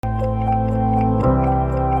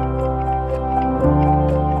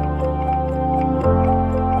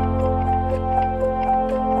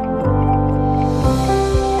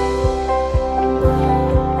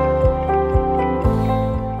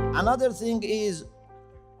Another thing is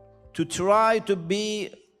to try to be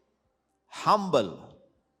humble.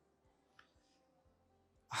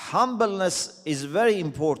 Humbleness is very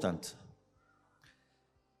important.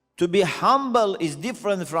 To be humble is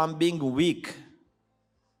different from being weak.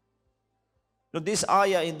 Now, this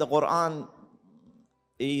ayah in the Quran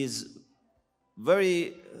is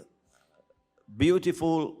very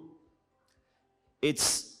beautiful.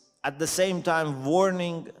 It's at the same time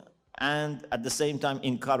warning and at the same time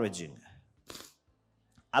encouraging.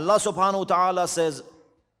 Allah subhanahu wa ta'ala says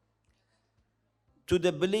to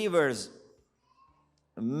the believers,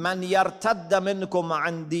 من يرتد منكم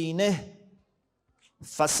عن دينه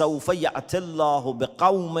فسوف يأتي الله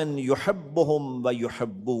بقوم يحبهم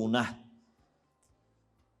ويحبونه.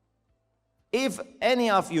 If any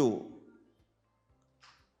of you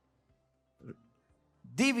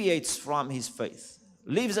deviates from his faith,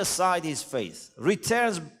 leaves aside his faith,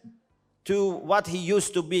 returns to what he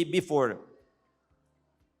used to be before,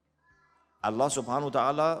 Allah subhanahu wa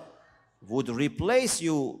ta'ala would replace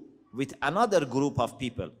you with another group of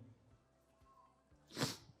people.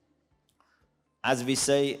 As we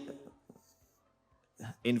say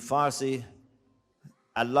in Farsi,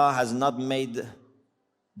 Allah has not made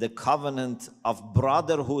the covenant of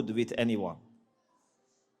brotherhood with anyone.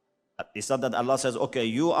 It's not that Allah says, okay,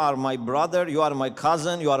 you are my brother, you are my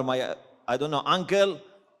cousin, you are my, uncle,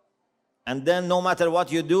 and then no matter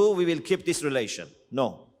what you do, we will keep this relation.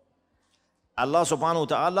 No. Allah subhanahu wa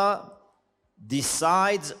ta'ala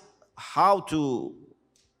decides how to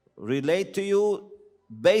relate to you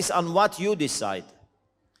based on what you decide.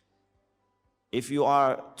 If you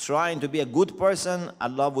are trying to be a good person,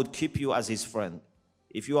 Allah would keep you as his friend.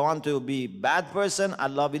 If you want to be a bad person,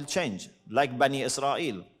 Allah will change. Like Bani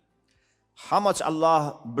Israel. How much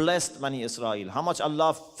Allah blessed Bani Israel. How much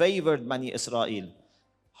Allah favored Bani Israel.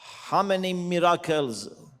 How many miracles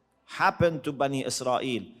happened to Bani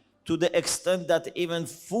Israel, to the extent that even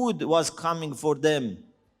food was coming for them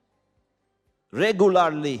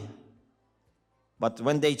regularly. But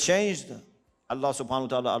when they changed, Allah subhanahu wa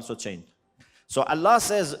ta'ala also changed. So Allah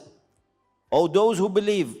says, oh, those who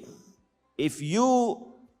believe, if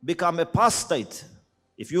you become apostate,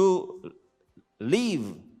 if you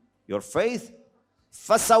leave your faith,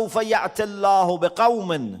 فَسَوْفَ يَأْتِ اللَّهُ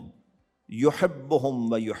بِقَوْمٍ يُحِبُّهُمْ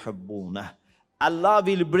وَيُحِبُّونَهُ. Allah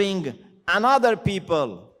will bring another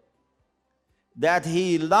people that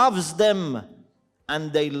He loves them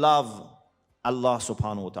and they love Allah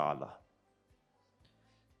subhanahu wa ta'ala.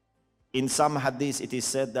 In some hadith it is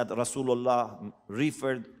said that Rasulullah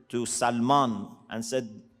referred to Salman and said,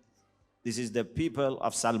 this is the people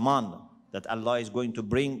of Salman that Allah is going to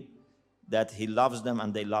bring, that He loves them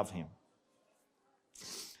and they love Him.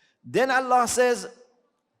 Then Allah says,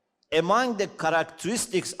 among the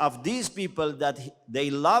characteristics of these people that they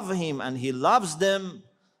love Him and He loves them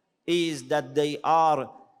is that they are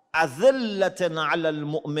أَذِلَّةً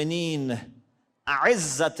عَلَى الْمُؤْمِنِينَ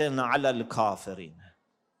أَعِزَّةً عَلَى الْكَافِرِينَ.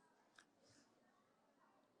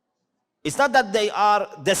 It's not that they are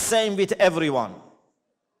the same with everyone.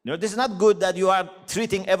 You know, this is not good that you are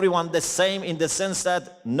treating everyone the same, in the sense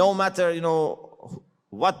that no matter,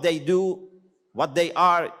 what they do, what they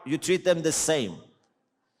are, you treat them the same.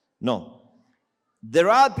 No. There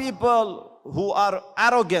are people who are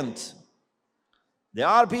arrogant. There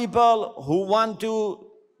are people who want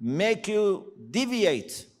to make you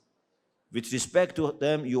deviate. With respect to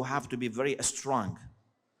them, you have to be very strong.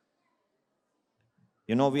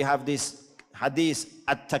 We have this hadith,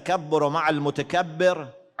 التكبر مع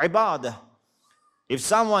المتكبر عبادة. If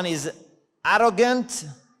someone is arrogant,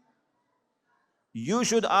 you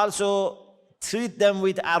should also treat them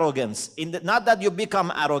with arrogance. Not that you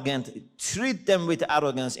become arrogant, treat them with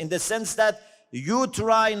arrogance, in the sense that you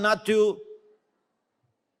try not to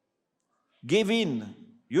give in.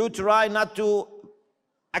 You try not to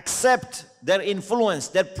accept their influence,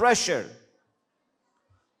 their pressure.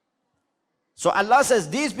 So Allah says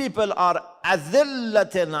these people are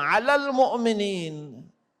أَذِلَّةً عَلَى الْمُؤْمِنِينَ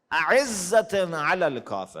أَعِزَّةً عَلَى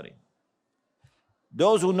الْكَافِرِينَ.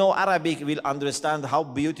 Those who know Arabic will understand how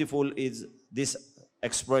beautiful is this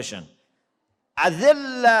expression.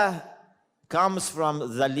 Adillah comes from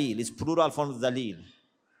dhalil, it's plural from dhalil.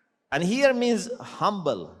 And here means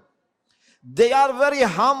humble. They are very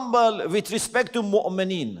humble with respect to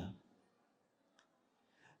mu'mineen.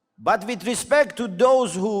 But with respect to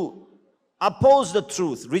those who oppose the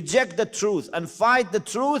truth, reject the truth, and fight the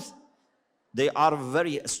truth, they are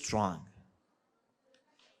very strong.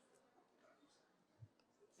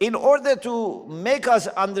 In order to make us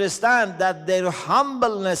understand that their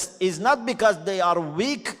humbleness is not because they are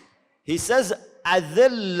weak, he says,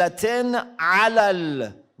 أَذِلَّةٍ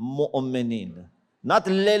عَلَى mu'minin, not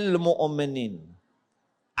lil mu'minin.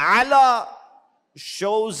 Ala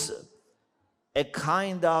shows a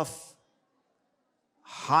kind of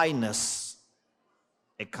highness,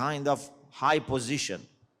 a kind of high position.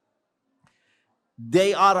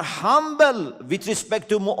 They are humble with respect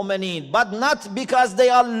to mu'mineen, but not because they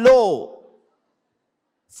are low.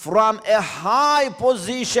 From a high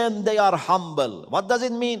position, they are humble. What does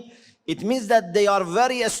it mean? It means that they are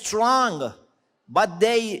very strong, but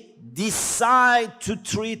they decide to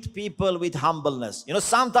treat people with humbleness. You know,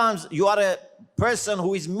 sometimes you are a person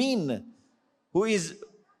who is mean, who is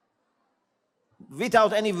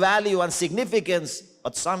without any value and significance,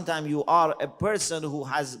 but sometimes you are a person who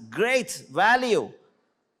has great value,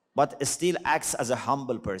 but still acts as a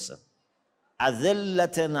humble person.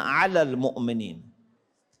 أَذِلَّةً عَلَى الْمُؤْمِنِينَ.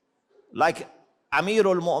 Like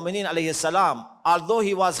Amirul Mu'minin alayhi salam, although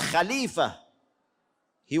he was Khalifa,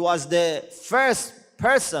 he was the first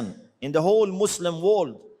person in the whole Muslim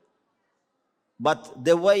world, but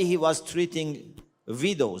the way he was treating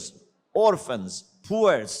widows, orphans,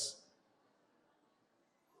 poor,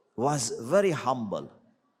 was very humble.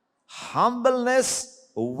 Humbleness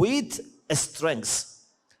with strength.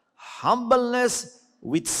 Humbleness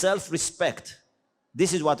with self-respect.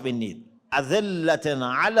 This is what we need. أذلة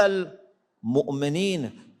على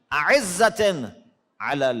المؤمنين أعزة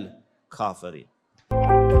على الكافرين.